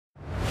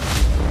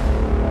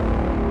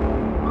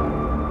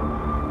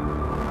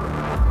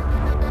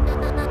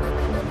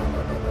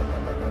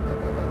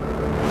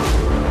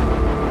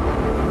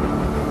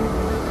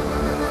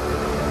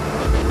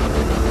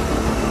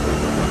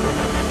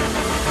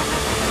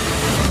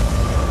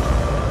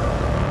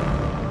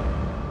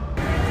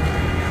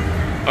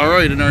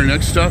right, and our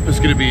next stop is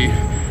gonna be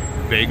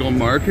Bagel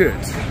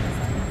Market.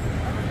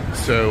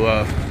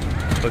 So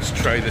let's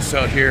try this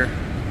out here.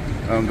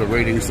 The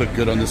ratings look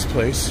good on this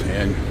place,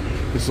 and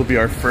this will be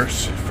our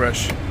first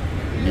fresh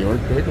New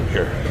York bagel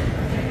here.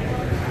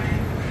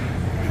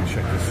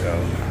 Check this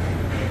out.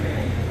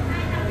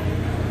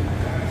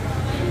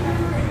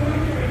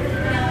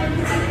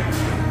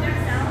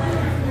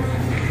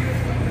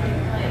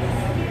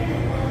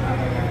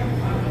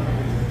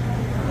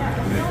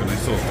 They have a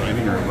nice little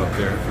dining room up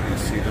there, if you can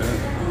see that.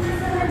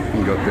 You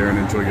can go up there and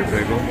enjoy your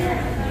bagel.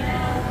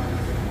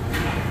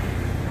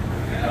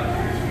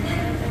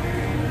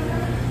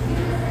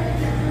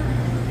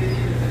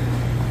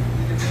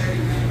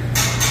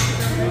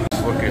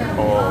 Look at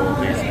all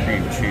these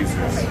cream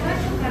cheeses.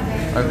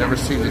 I've never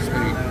seen this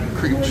many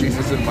cream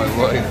cheeses in my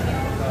life.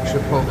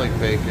 Chipotle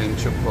bacon,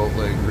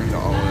 chipotle green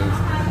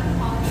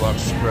olive,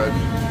 lox spread.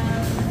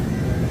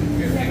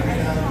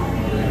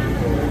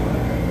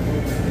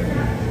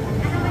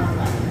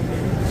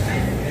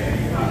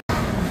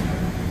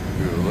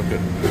 Ooh, look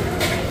at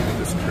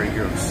this create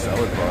your own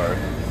salad bar.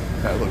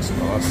 That looks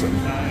awesome.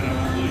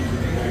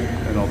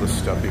 And all the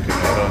stuff you can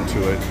add onto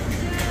it.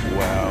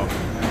 Wow.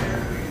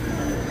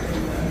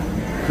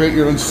 Create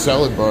your own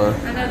salad bar. I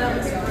know, that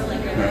looks really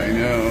good. I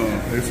know.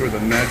 Here's where the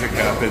magic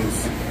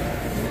happens.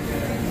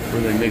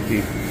 Where they make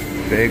the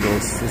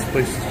bagels. This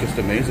place is just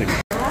amazing.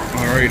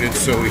 Alright, and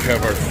so we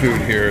have our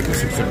food here.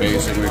 This looks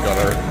amazing. We got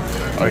our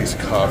iced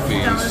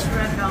coffees. Stella's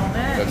Red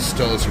Velvet. That's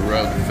Stella's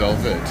Red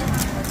Velvet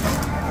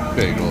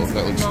bagel.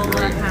 That looks Lola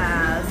great.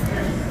 has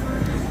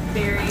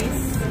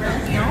berries,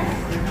 oatmeal.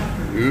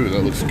 Ooh,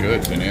 that looks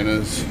good.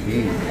 Bananas.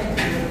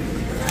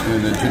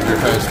 And then Ginger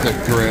has the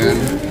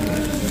Grand.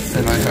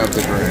 And I have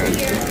the Grand.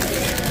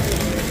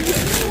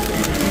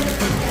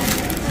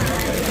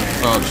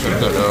 Oh, check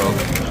that out.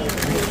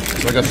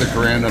 So I got the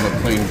Grand on a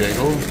plain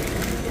bagel.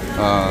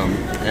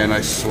 And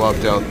I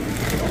swapped out,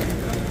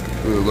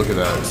 ooh, look at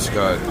that. It's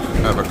got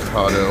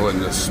avocado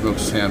and the smoked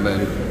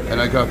salmon. And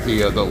I got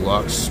the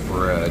lox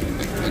spread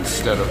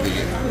instead of the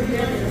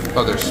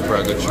other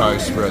spread, the chai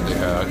spread they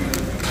had.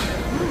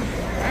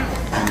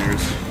 And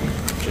there's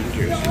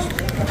Ginger's. Just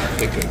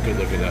take a good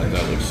look at that.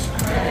 That looks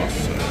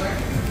awesome.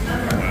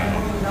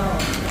 Wow.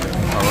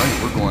 All right,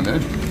 we're going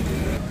in.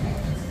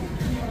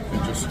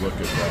 And just look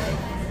at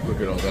that. Look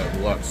at all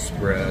that lox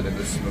spread and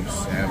the smoked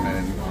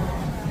salmon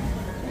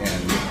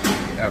and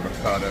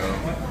avocado.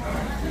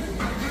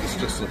 This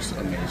just looks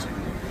amazing.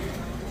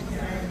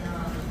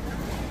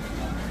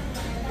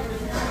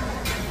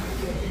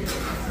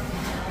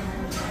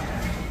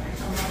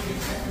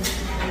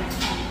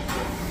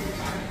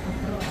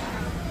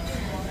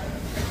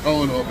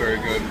 All in all, very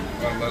good.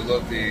 I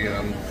love the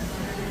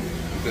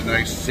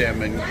nice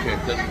salmon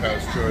kick that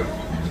has to it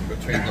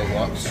between the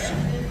lox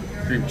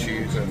cream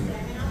cheese and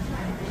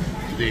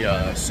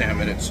the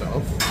salmon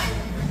itself.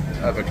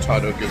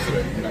 Avocado gives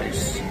it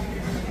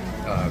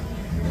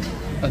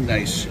a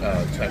nice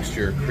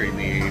texture,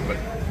 creamy, but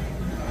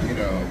you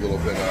know, a little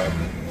bit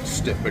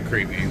stiff but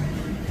creamy.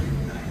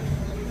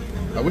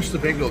 I wish the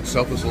bagel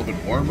itself was a little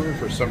bit warmer.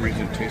 For some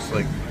reason, it tastes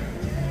like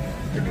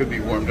it could be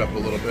warmed up a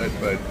little bit,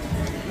 but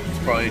it's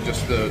probably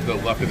just the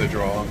luck of the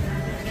draw.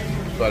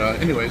 But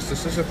anyways,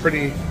 this is a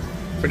pretty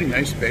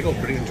nice bagel,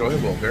 pretty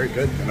enjoyable, very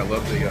good, and I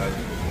love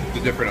the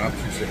different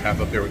options they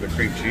have up there with the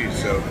cream cheese.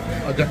 So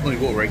I definitely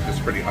will rate this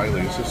pretty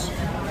highly. This is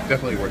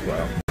definitely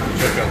worthwhile.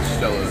 Check out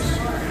Stella's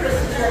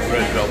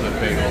Red Velvet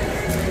Bagel.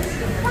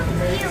 Fuck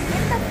you!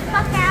 Get the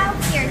fuck out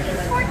of here! You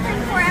tortured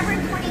Forever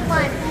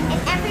 21, and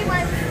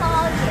everyone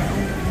saw you.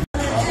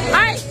 All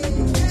right,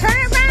 turn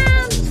it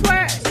around.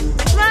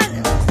 Come on,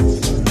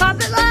 pop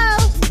it low.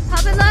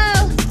 Pop it low.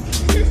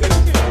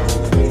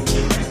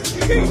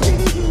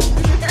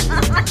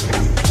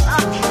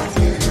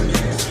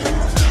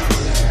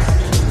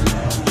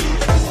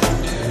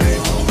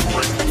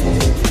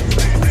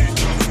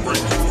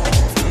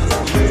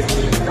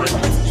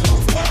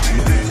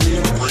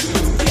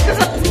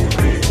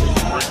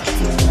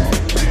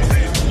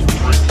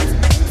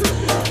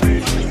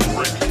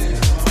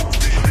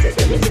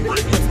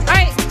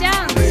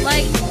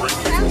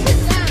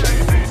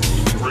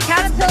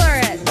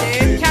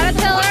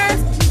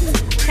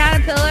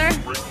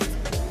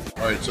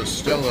 So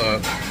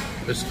Stella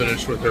is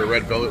finished with her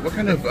red velvet. What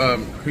kind of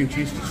cream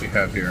cheese does she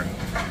have here?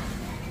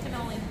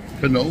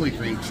 Cannoli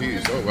cream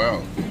cheese. Oh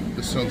wow,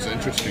 this sounds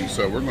interesting.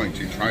 So we're going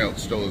to try out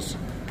Stella's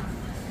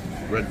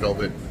red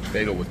velvet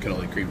bagel with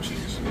cannoli cream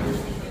cheese.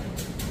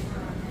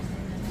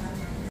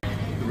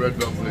 The red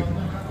velvet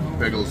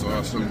bagel is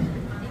awesome.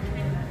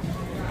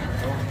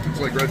 It's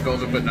like red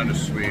velvet, but not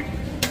as sweet.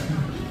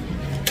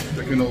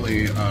 The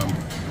cannoli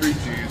cream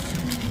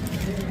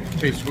cheese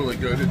tastes really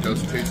good. It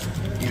does taste,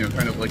 you know,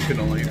 kind of like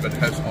cannoli, but it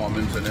has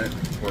almonds in it,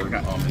 or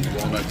not almonds,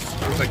 walnuts.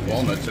 There's like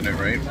walnuts in it,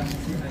 right?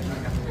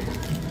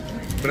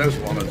 But it has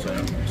walnuts in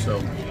it,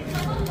 so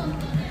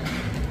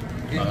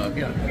yeah,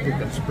 I think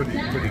that's pretty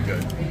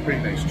good.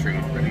 Pretty nice treat,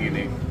 pretty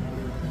unique.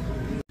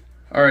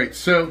 All right,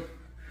 so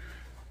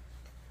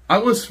I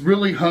was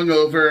really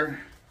hungover,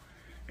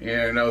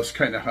 and I was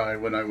kind of high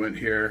when I went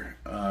here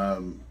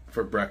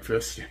for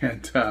breakfast,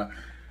 and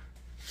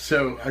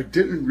so I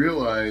didn't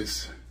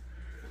realize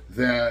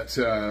that,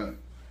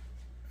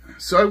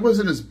 so I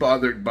wasn't as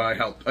bothered by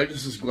how, I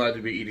just was glad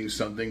to be eating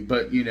something,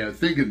 but you know,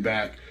 thinking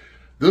back,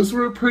 those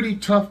were pretty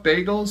tough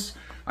bagels.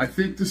 I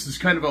think this is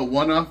kind of a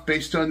one-off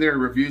based on their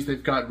reviews.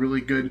 They've got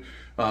really good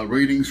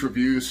ratings,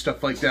 reviews,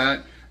 stuff like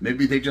that.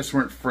 Maybe they just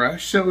weren't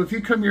fresh. So if you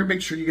come here,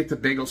 make sure you get the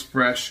bagels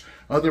fresh.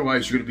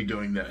 Otherwise, you're going to be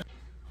doing this.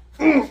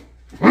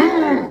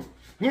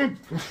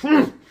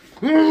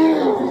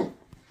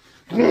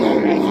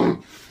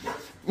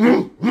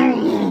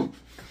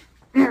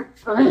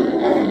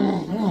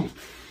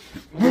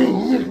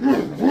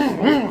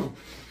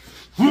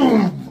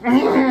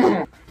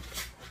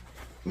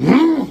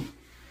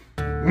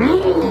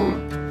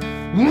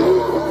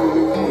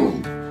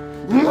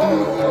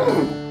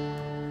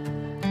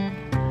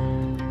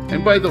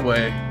 And by the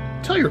way,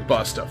 tell your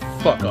boss to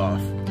fuck off.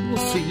 We'll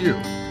see you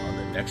on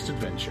the next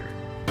adventure.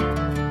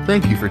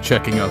 Thank you for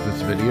checking out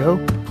this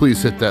video.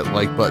 Please hit that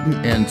like button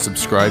and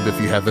subscribe if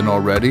you haven't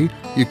already.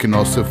 You can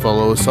also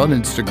follow us on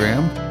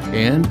Instagram,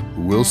 and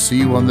we'll see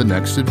you on the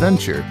next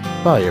adventure.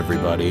 Bye,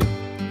 everybody.